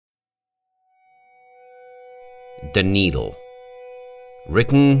The Needle.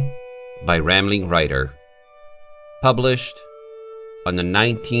 Written by Rambling Writer. Published on the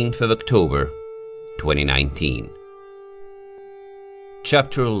 19th of October, 2019.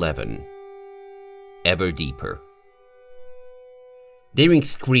 Chapter 11. Ever Deeper. Daring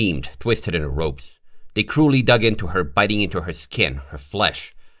screamed, twisted in her ropes. They cruelly dug into her, biting into her skin, her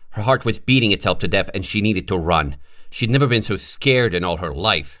flesh. Her heart was beating itself to death and she needed to run. She'd never been so scared in all her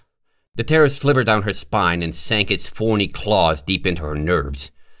life. The terror slivered down her spine and sank its thorny claws deep into her nerves.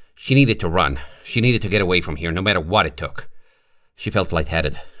 She needed to run. She needed to get away from here, no matter what it took. She felt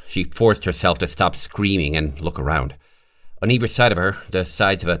lightheaded. She forced herself to stop screaming and look around. On either side of her, the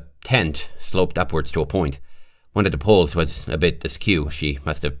sides of a tent sloped upwards to a point. One of the poles was a bit askew. She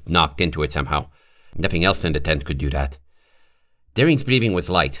must have knocked into it somehow. Nothing else in the tent could do that. Daring's breathing was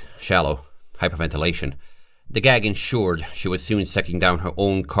light, shallow, hyperventilation. The gag ensured she was soon sucking down her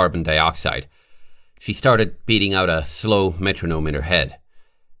own carbon dioxide. She started beating out a slow metronome in her head.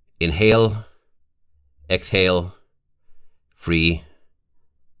 Inhale, exhale, 3,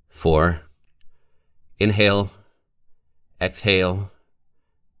 4. Inhale, exhale,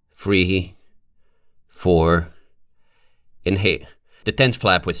 3, 4. Inhale. The tent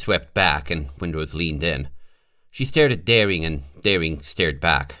flap was swept back and Windrose leaned in. She stared at Daring and Daring stared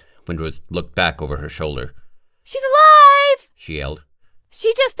back. Windrose looked back over her shoulder. "She's alive!" she yelled.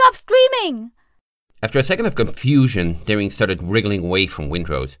 "She just stopped screaming!" After a second of confusion, Daring started wriggling away from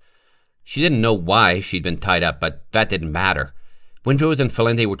Windrose. She didn't know why she'd been tied up, but that didn't matter. Windrose and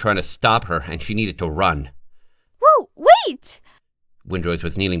Felinde were trying to stop her, and she needed to run. "Whoa, wait!" Windrose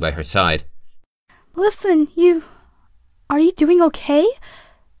was kneeling by her side. "Listen, are you doing okay?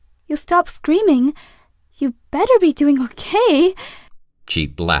 You stopped screaming. You better be doing okay."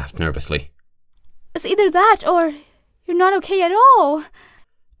 She laughed nervously. "It's either that or you're not okay at all."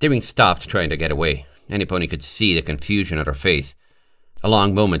 Daring stopped trying to get away. Anypony could see the confusion at her face. A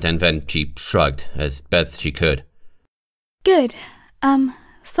long moment and then she shrugged as best she could. "Good.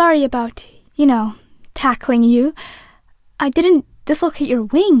 Sorry about, tackling you. I didn't dislocate your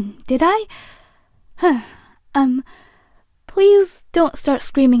wing, did I? Please don't start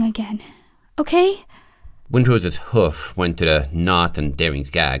screaming again, okay?" Windrose's hoof went to the knot in Daring's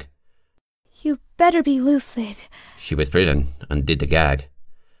gag. "You better be lucid," she whispered and undid the gag.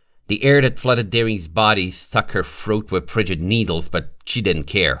 The air that flooded Daring's body stuck her throat with frigid needles, but she didn't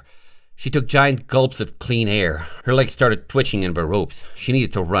care. She took giant gulps of clean air. Her legs started twitching in the ropes. She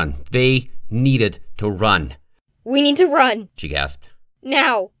needed to run. They needed to run. "We need to run," she gasped.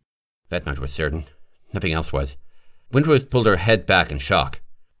 "Now." That much was certain. Nothing else was. Windrose pulled her head back in shock.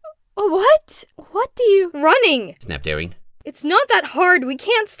 "What? What do you..." "Running!" snapped Daring. "It's not that hard. We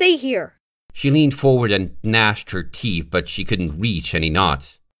can't stay here." She leaned forward and gnashed her teeth, but she couldn't reach any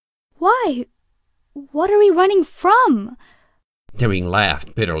knots. "Why? What are we running from?" Daring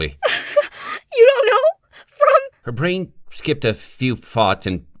laughed bitterly. "You don't know? From..." Her brain skipped a few thoughts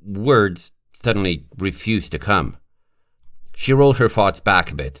and words suddenly refused to come. She rolled her thoughts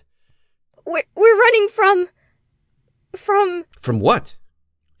back a bit. We're running from... From what?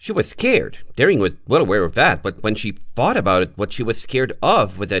 She was scared. Daring was well aware of that, but when she thought about it, what she was scared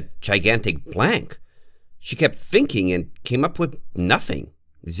of was a gigantic blank. She kept thinking and came up with nothing.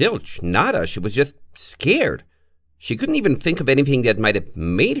 Zilch, nada. She was just scared. She couldn't even think of anything that might have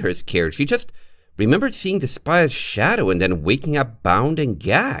made her scared. She just remembered seeing the spider's shadow and then waking up bound and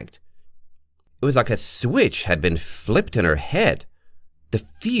gagged. It was like a switch had been flipped in her head. The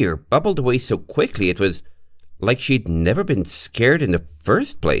fear bubbled away so quickly it was like she'd never been scared in the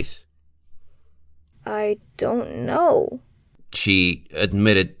first place. "I don't know," she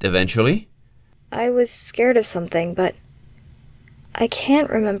admitted eventually. "I was scared of something, but I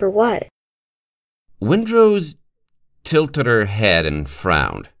can't remember what." Windrose tilted her head and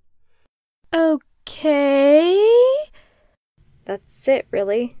frowned. "Okay." "That's it,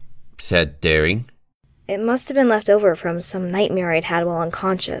 really," said Daring. "It must have been left over from some nightmare I'd had while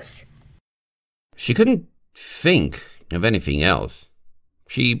unconscious." She couldn't think of anything else.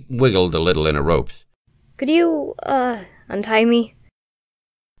 She wiggled a little in her ropes. "Could you, untie me?"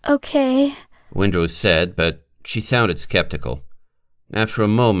 "Okay," Windrose said, but she sounded skeptical. After a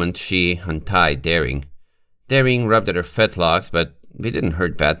moment, she untied Daring. Daring rubbed at her fetlocks, but they didn't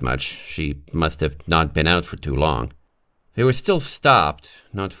hurt that much. She must have not been out for too long. They were still stopped,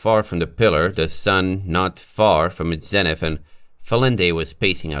 not far from the pillar, the sun not far from its zenith, and Felinde was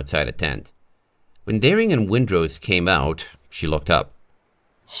pacing outside a tent. When Daring and Windrose came out, she looked up.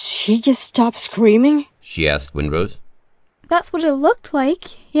 "She just stopped screaming?" she asked Windrose. "That's what it looked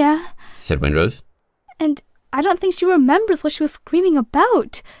like, yeah." said Windrose. "And I don't think she remembers what she was screaming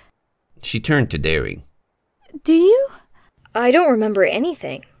about." She turned to Daring. Do you? I don't remember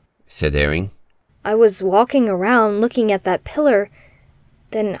anything, said Daring. I was walking around looking at that pillar.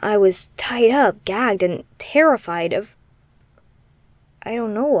 Then I was tied up, gagged, and terrified of... I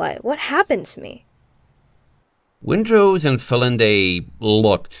don't know what. What happened to me? Windrose and Felinde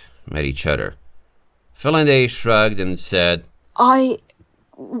looked at each other. Felinde shrugged and said,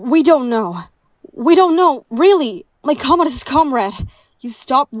 We don't know. We don't know, really. My commodus comrade. You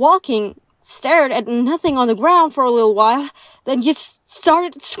stopped walking, stared at nothing on the ground for a little while, then just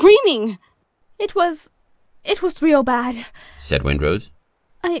started screaming. It was real bad, said Windrose.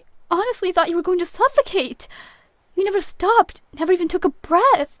 I honestly thought you were going to suffocate. You never stopped, never even took a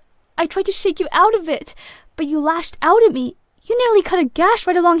breath. I tried to shake you out of it, but you lashed out at me. You nearly cut a gash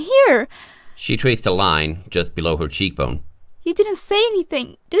right along here. She traced a line just below her cheekbone. You didn't say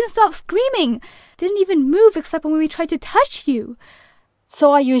anything, didn't stop screaming, didn't even move except when we tried to touch you.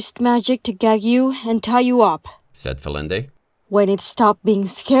 So I used magic to gag you and tie you up, said Felinde. When it stopped being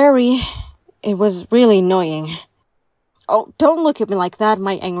scary, it was really annoying. Oh, don't look at me like that,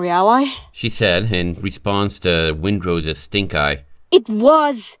 my angry ally, she said in response to Windrose's stink eye. It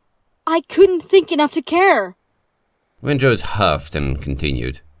was! I couldn't think enough to care. Windrose huffed and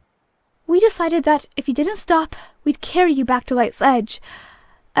continued. We decided that if you didn't stop, we'd carry you back to Light's Edge.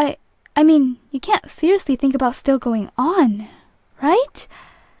 I mean, you can't seriously think about still going on, right?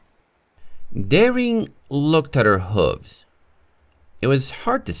 Daring looked at her hooves. It was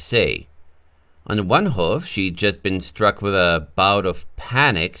hard to say. On one hoof, she'd just been struck with a bout of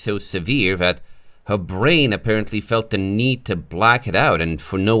panic so severe that her brain apparently felt the need to black it out, and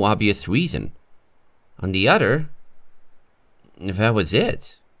for no obvious reason. On the other, that was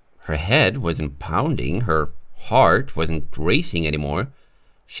it. Her head wasn't pounding, her heart wasn't racing anymore.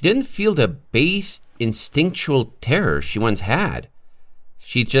 She didn't feel the base instinctual terror she once had.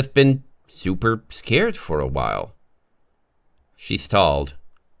 She'd just been super scared for a while. She stalled.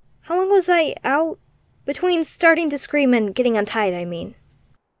 How long was I out? Between starting to scream and getting untied, I mean.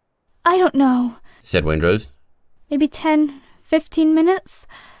 I don't know, said Windrose. Maybe 10, 15 minutes?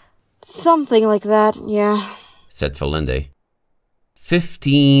 Something like that, yeah, said Felinde.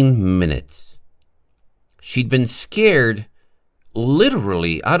 15 minutes. She'd been scared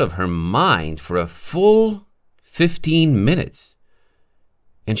literally out of her mind for a full 15 minutes.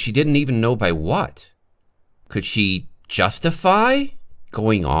 And she didn't even know by what. Could she justify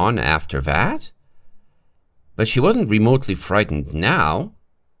going on after that? But she wasn't remotely frightened now.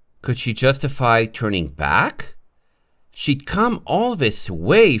 Could she justify turning back? She'd come all this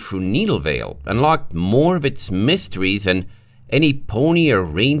way through Needle Vale, unlocked more of its mysteries than any pony or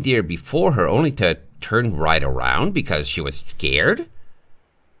reindeer before her, only to turn right around because she was scared?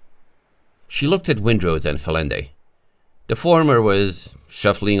 She looked at Windrose and Felinde. The former was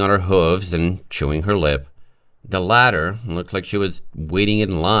shuffling on her hooves and chewing her lip. The latter looked like she was waiting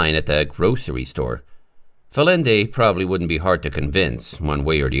in line at the grocery store. Felinde probably wouldn't be hard to convince, one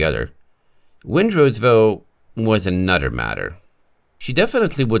way or the other. Windrose, though, was another matter. She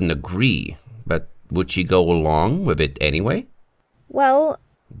definitely wouldn't agree, but would she go along with it anyway? Well,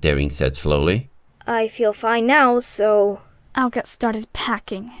 Daring said slowly. I feel fine now, so... I'll get started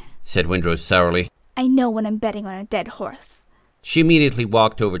packing, said Windrose sourly. I know when I'm betting on a dead horse. She immediately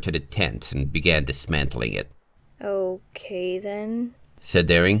walked over to the tent and began dismantling it. Okay, then, said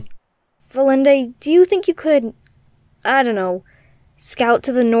Daring. Felinde, do you think you could, I don't know, scout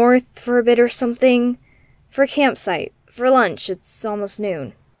to the north for a bit or something? For a campsite, for lunch, it's almost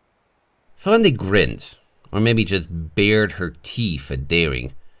noon. Felinde grinned, or maybe just bared her teeth at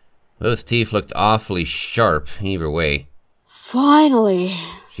Daring. Those teeth looked awfully sharp either way. Finally,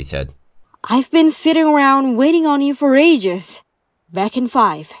 she said. I've been sitting around waiting on you for ages. Back in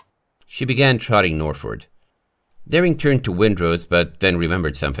 5. She began trotting northward. Daring turned to Windrose, but then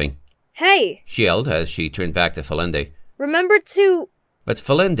remembered something. Hey! She yelled as she turned back to Felinde. Remember to... But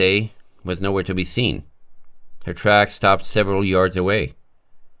Felinde was nowhere to be seen. Her tracks stopped several yards away.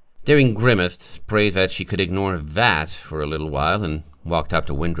 Daring grimaced, prayed that she could ignore that for a little while, and walked up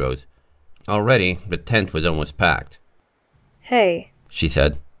to Windrose. Already, the tent was almost packed. Hey, she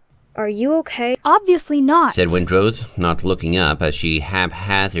said. Are you okay? Obviously not, said Windrose, not looking up as she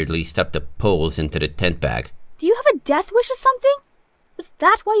haphazardly stuffed the poles into the tent bag. Do you have a death wish or something? Is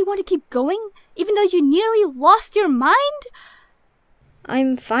that why you want to keep going, even though you nearly lost your mind?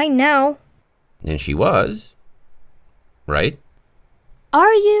 I'm fine now. And she was. Right?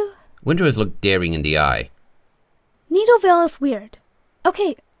 Are you? Windrose looked Daring in the eye. Needle Vale is weird.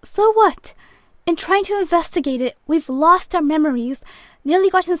 Okay, so what? In trying to investigate it, we've lost our memories,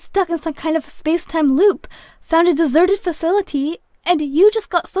 nearly gotten stuck in some kind of space-time loop, found a deserted facility, And you just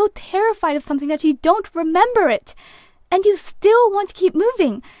got so terrified of something that you don't remember it. And you still want to keep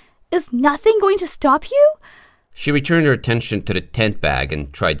moving. Is nothing going to stop you? She returned her attention to the tent bag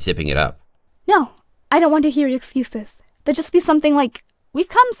and tried zipping it up. No, I don't want to hear your excuses. There'll just be something like, we've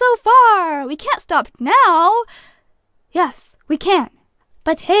come so far, we can't stop now. Yes, we can.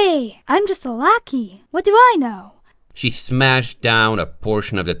 But hey, I'm just a lackey. What do I know? She smashed down a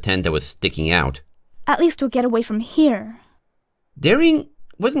portion of the tent that was sticking out. At least we'll get away from here. Daring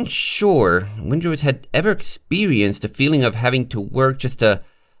wasn't sure Windrose had ever experienced the feeling of having to work just a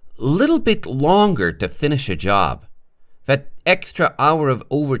little bit longer to finish a job. That extra hour of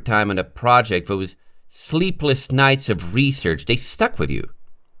overtime on a project, those sleepless nights of research, they stuck with you.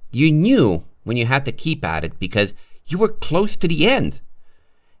 You knew when you had to keep at it because you were close to the end.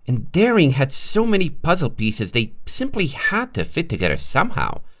 And Daring had so many puzzle pieces, they simply had to fit together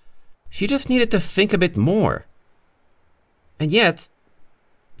somehow. She just needed to think a bit more. And yet,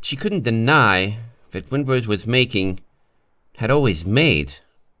 she couldn't deny that Windrose had always made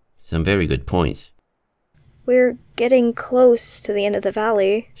some very good points. We're getting close to the end of the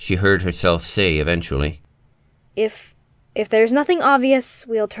valley. She heard herself say eventually. If there's nothing obvious,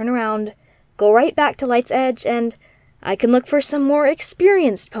 we'll turn around, go right back to Light's Edge, and I can look for some more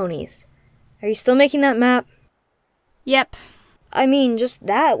experienced ponies. Are you still making that map? Yep. I mean, just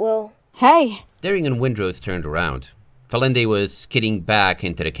that will... Hey! Daring and Windrose turned around. Falende was skidding back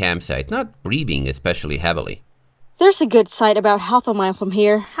into the campsite, not breathing especially heavily. There's a good site about half a mile from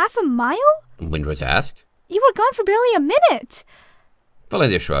here. Half a mile? Windrose asked. You were gone for barely a minute.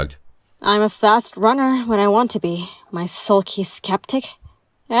 Falende shrugged. I'm a fast runner when I want to be, my sulky skeptic.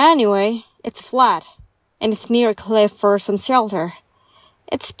 Anyway, it's flat, and it's near a cliff for some shelter.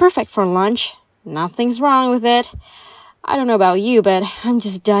 It's perfect for lunch. Nothing's wrong with it. I don't know about you, but I'm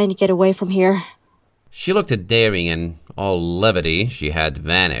just dying to get away from here. She looked at Daring and all levity she had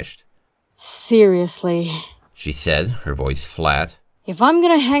vanished. Seriously, she said, her voice flat. If I'm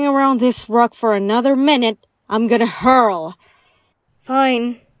gonna hang around this rock for another minute, I'm gonna hurl.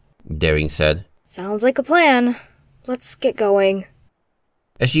 Fine, Daring said. Sounds like a plan. Let's get going.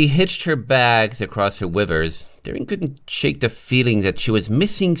 As she hitched her bags across her withers, Daring couldn't shake the feeling that she was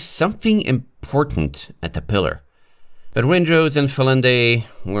missing something important at the pillar. But Windrose and Falende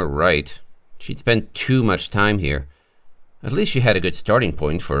were right. She'd spent too much time here. At least she had a good starting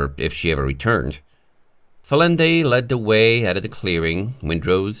point for if she ever returned. Falende led the way out of the clearing,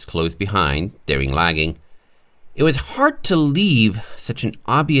 Windrose close behind, Daring lagging. It was hard to leave such an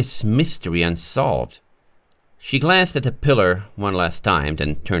obvious mystery unsolved. She glanced at the pillar one last time,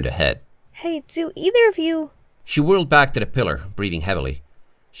 then turned ahead. Hey, do either of you... She whirled back to the pillar, breathing heavily.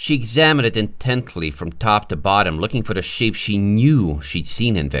 She examined it intently from top to bottom, looking for the shape she knew she'd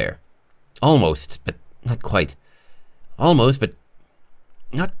seen in there. Almost, but not quite. Almost, but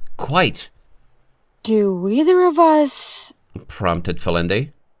not quite. Do either of us... prompted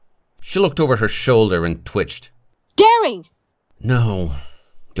Falende. She looked over her shoulder and twitched. Daring! No,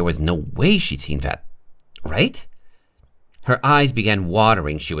 there was no way she'd seen that, right? Her eyes began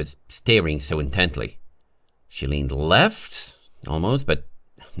watering, she was staring so intently. She leaned left, almost, but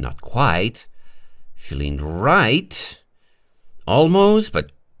not quite. She leaned right, almost,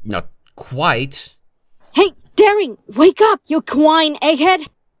 but not quite. Hey, Daring, wake up, you quine egghead!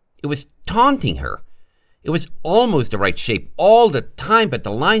 It was taunting her. It was almost the right shape all the time, but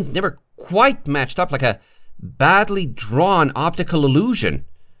the lines never quite matched up, like a badly drawn optical illusion.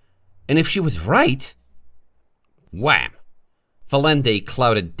 And if she was right... Wham! Falende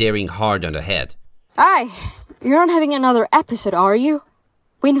clouded Daring hard on the head. Aye, you're not having another episode, are you?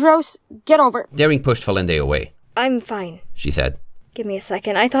 Windrose, get over. Daring pushed Falende away. I'm fine, she said. Give me a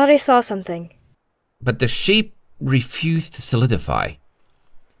second. I thought I saw something. But the shape refused to solidify.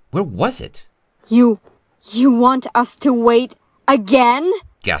 Where was it? You want us to wait again?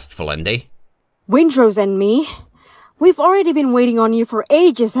 Gasped Falende. Windrose and me. We've already been waiting on you for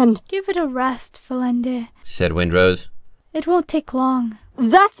ages and... Give it a rest, Falende, said Windrose. It won't take long.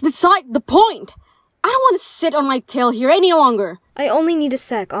 That's beside the point. I don't want to sit on my tail here any longer. I only need a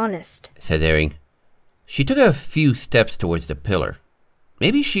sec, honest, said Daring. She took a few steps towards the pillar.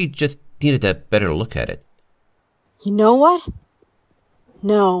 Maybe she just needed a better look at it. You know what?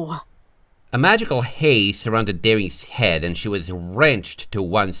 No. A magical haze surrounded Daring's head, and she was wrenched to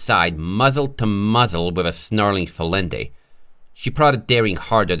one side, muzzle to muzzle with a snarling Falende. She prodded Daring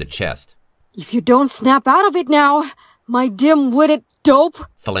hard at the chest. If you don't snap out of it now, my dim-witted dope,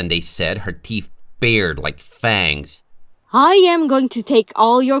 Falende said, her teeth bared like fangs. I am going to take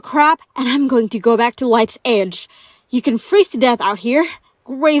all your crap, and I'm going to go back to Light's Edge. You can freeze to death out here,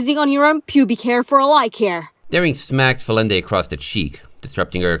 grazing on your own pubic hair for all I care. Daring smacked Felinde across the cheek,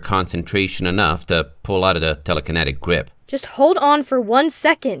 disrupting her concentration enough to pull out of the telekinetic grip. Just hold on for 1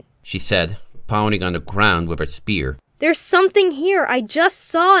 second, she said, pounding on the ground with her spear. There's something here. I just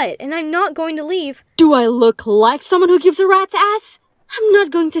saw it, and I'm not going to leave. Do I look like someone who gives a rat's ass? I'm not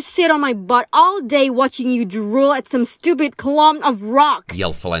going to sit on my butt all day watching you drool at some stupid clump of rock,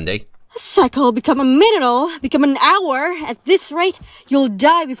 yelled Felinde. A cycle will become a minute'll become an hour. At this rate, you'll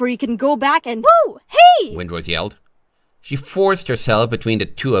die before you can go back and— Whoa! Hey! Windrose yelled. She forced herself between the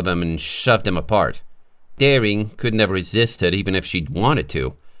two of them and shoved them apart. Daring couldn't have resisted even if she'd wanted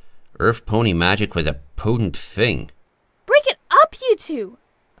to. Earth pony magic was a potent thing. Break it up, you two!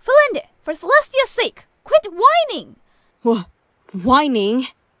 Felinde, for Celestia's sake, quit whining! Whining?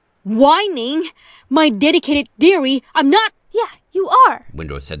 Whining? My dedicated dearie, I'm not— Yeah, you are,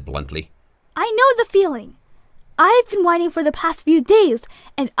 Windrose said bluntly. I know the feeling. I've been whining for the past few days,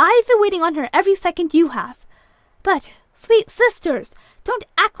 and I've been waiting on her every second you have. But, sweet sisters, don't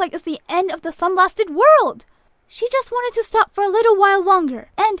act like it's the end of the sun-blasted world. She just wanted to stop for a little while longer,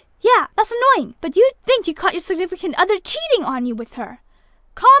 and yeah, that's annoying, but you'd think you caught your significant other cheating on you with her.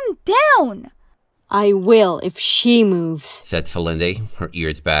 Calm down! I will if she moves, said Felinde, her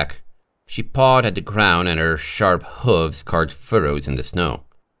ears back. She pawed at the ground and her sharp hooves carved furrows in the snow.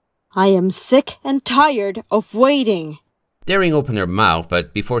 I am sick and tired of waiting. Daring opened her mouth,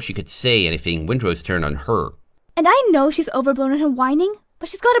 but before she could say anything, Windrose turned on her. And I know she's overblown in her whining, but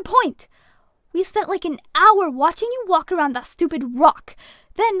she's got a point. We spent like an hour watching you walk around that stupid rock.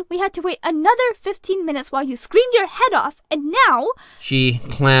 Then we had to wait another 15 minutes while you screamed your head off, and now— She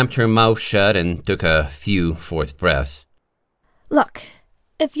clamped her mouth shut and took a few forced breaths. Look,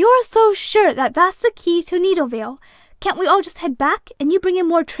 if you're so sure that that's the key to Needle Vale, can't we all just head back and you bring in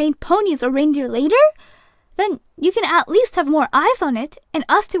more trained ponies or reindeer later? Then you can at least have more eyes on it, and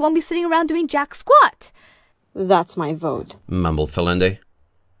us two won't be sitting around doing jack squat. That's my vote, mumbled Felinde.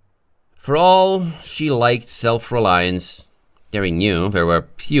 For all she liked self-reliance, Daring knew there were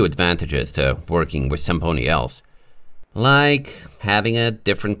few advantages to working with somebody else. Like having a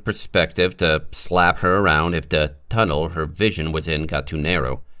different perspective to slap her around if the tunnel her vision was in got too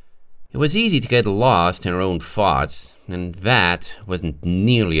narrow. It was easy to get lost in her own thoughts, and that wasn't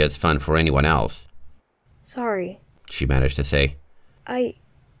nearly as fun for anyone else. Sorry, she managed to say. I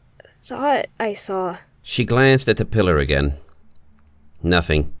thought I saw— She glanced at the pillar again.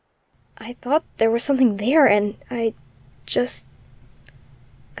 Nothing. I thought there was something there, and I just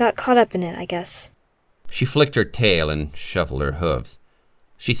got caught up in it, I guess. She flicked her tail and shuffled her hooves.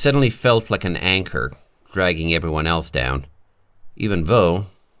 She suddenly felt like an anchor, dragging everyone else down, even though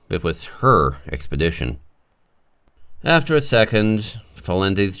it was her expedition. After a second,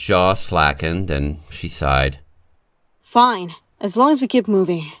 Felinde's jaw slackened and she sighed. Fine, as long as we keep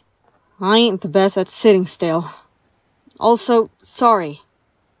moving. I ain't the best at sitting still. Also, sorry,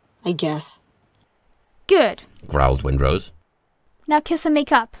 I guess. Good, growled Windrose. Now kiss and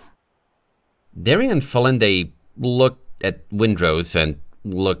make up. Daring and Felinde looked at Windrose and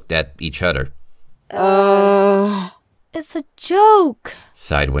looked at each other. It's a joke,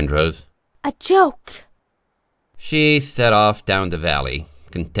 sighed Windrose. A joke. She set off down the valley,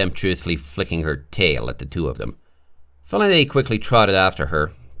 contemptuously flicking her tail at the two of them. Felinde quickly trotted after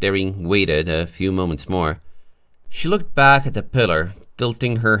her. Daring waited a few moments more. She looked back at the pillar,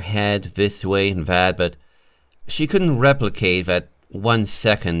 tilting her head this way and that, but she couldn't replicate that 1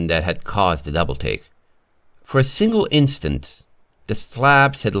 second that had caused the double-take. For a single instant, the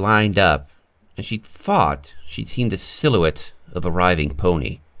slabs had lined up, and she thought she'd seen the silhouette of a arriving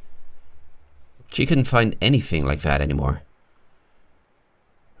pony. She couldn't find anything like that anymore.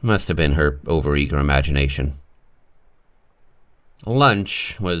 Must have been her overeager imagination.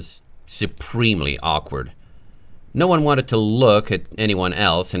 Lunch was supremely awkward. No one wanted to look at anyone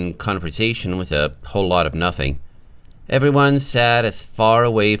else, and conversation was a whole lot of nothing. Everyone sat as far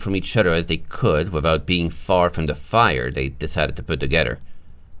away from each other as they could without being far from the fire they decided to put together.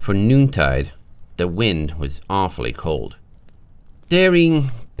 For noontide, the wind was awfully cold.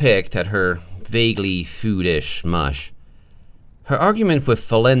 Daring picked at her vaguely foodish mush. Her argument with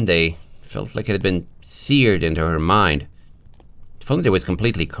Felinde felt like it had been seared into her mind. Felinde was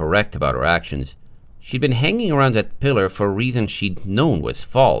completely correct about her actions. She'd been hanging around that pillar for a reason she'd known was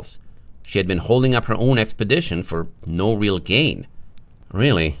false. She had been holding up her own expedition for no real gain.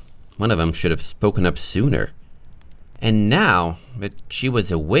 Really, one of them should have spoken up sooner. And now that she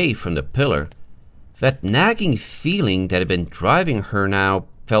was away from the pillar, that nagging feeling that had been driving her now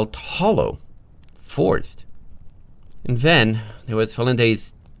felt hollow, forced. And then there was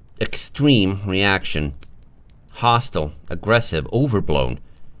Felinde's extreme reaction. Hostile, aggressive, overblown.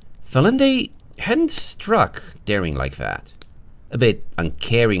 Felinde hadn't struck Daring like that. A bit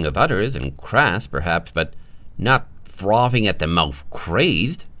uncaring of others and crass, perhaps, but not frothing at the mouth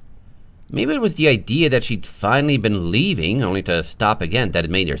crazed. Maybe it was the idea that she'd finally been leaving, only to stop again, that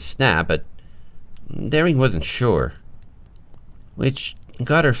had made her snap, but Daring wasn't sure. Which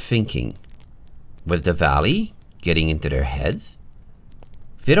got her thinking. Was the valley getting into their heads?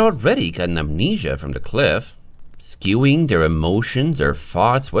 They'd already gotten amnesia from the cliff. Skewing their emotions or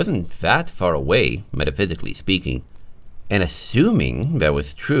thoughts wasn't that far away, metaphysically speaking. And assuming that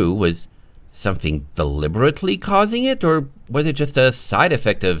was true, was something deliberately causing it, or was it just a side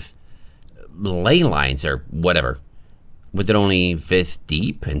effect of ley lines or whatever? Was it only this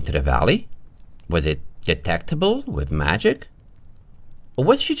deep into the valley? Was it detectable with magic? Or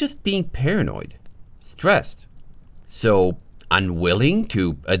was she just being paranoid, stressed, so unwilling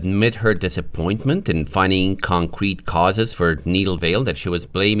to admit her disappointment in finding concrete causes for Needle Vale that she was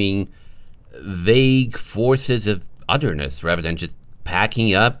blaming vague forces of otherness rather than just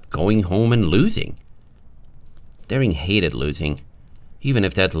packing up, going home, and losing? Daring hated losing, even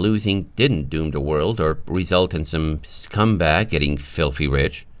if that losing didn't doom the world or result in some scumbag getting filthy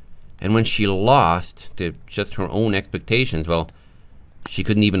rich. And when she lost to just her own expectations, well, she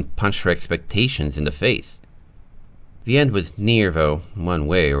couldn't even punch her expectations in the face. The end was near, though, one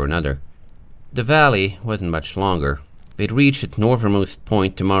way or another. The valley wasn't much longer. They'd reach its northernmost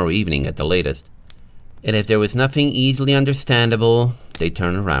point tomorrow evening at the latest. And if there was nothing easily understandable, they'd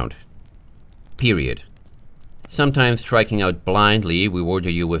turn around. Period. Sometimes striking out blindly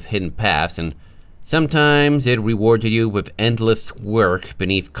rewarded you with hidden paths, and sometimes it rewarded you with endless work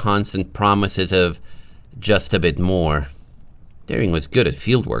beneath constant promises of just a bit more. Daring was good at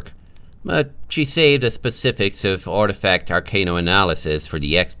fieldwork, but she saved the specifics of artifact arcano-analysis for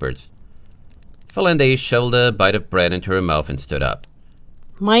the experts. Felende shoveled a bite of bread into her mouth and stood up.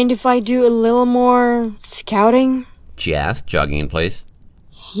 Mind if I do a little more scouting? She asked, jogging in place.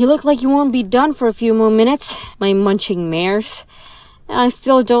 You look like you won't be done for a few more minutes, my munching mares. And I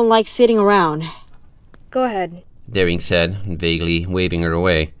still don't like sitting around. Go ahead. Daring said, vaguely waving her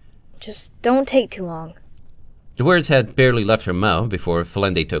away. Just don't take too long. The words had barely left her mouth before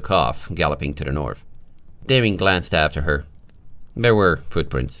Felende took off, galloping to the north. Daring glanced after her. There were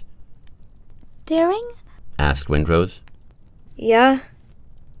footprints. Daring? Asked Windrose. Yeah?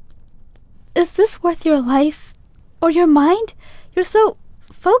 Is this worth your life? Or your mind? You're so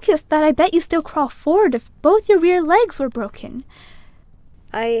focused that I bet you still crawl forward if both your rear legs were broken.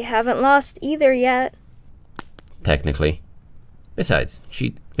 I haven't lost either yet. Technically. Besides,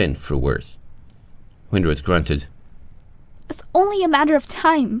 she'd been through worse. Windrose grunted. It's only a matter of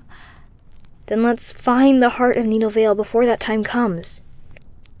time. Then let's find the heart of Needle Vale before that time comes.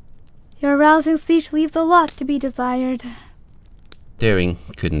 Your rousing speech leaves a lot to be desired. Daring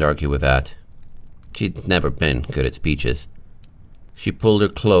couldn't argue with that. She'd never been good at speeches. She pulled her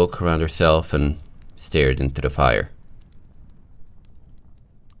cloak around herself and stared into the fire.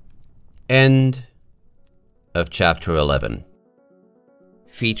 End of Chapter 11.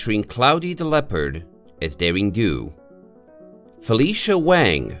 Featuring Cloudy the Leopard as Daring Do, Felicia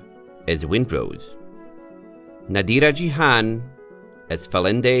Wang as Windrose, Nadira Jihan as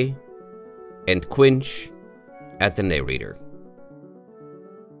Felende, and Quinch as the narrator.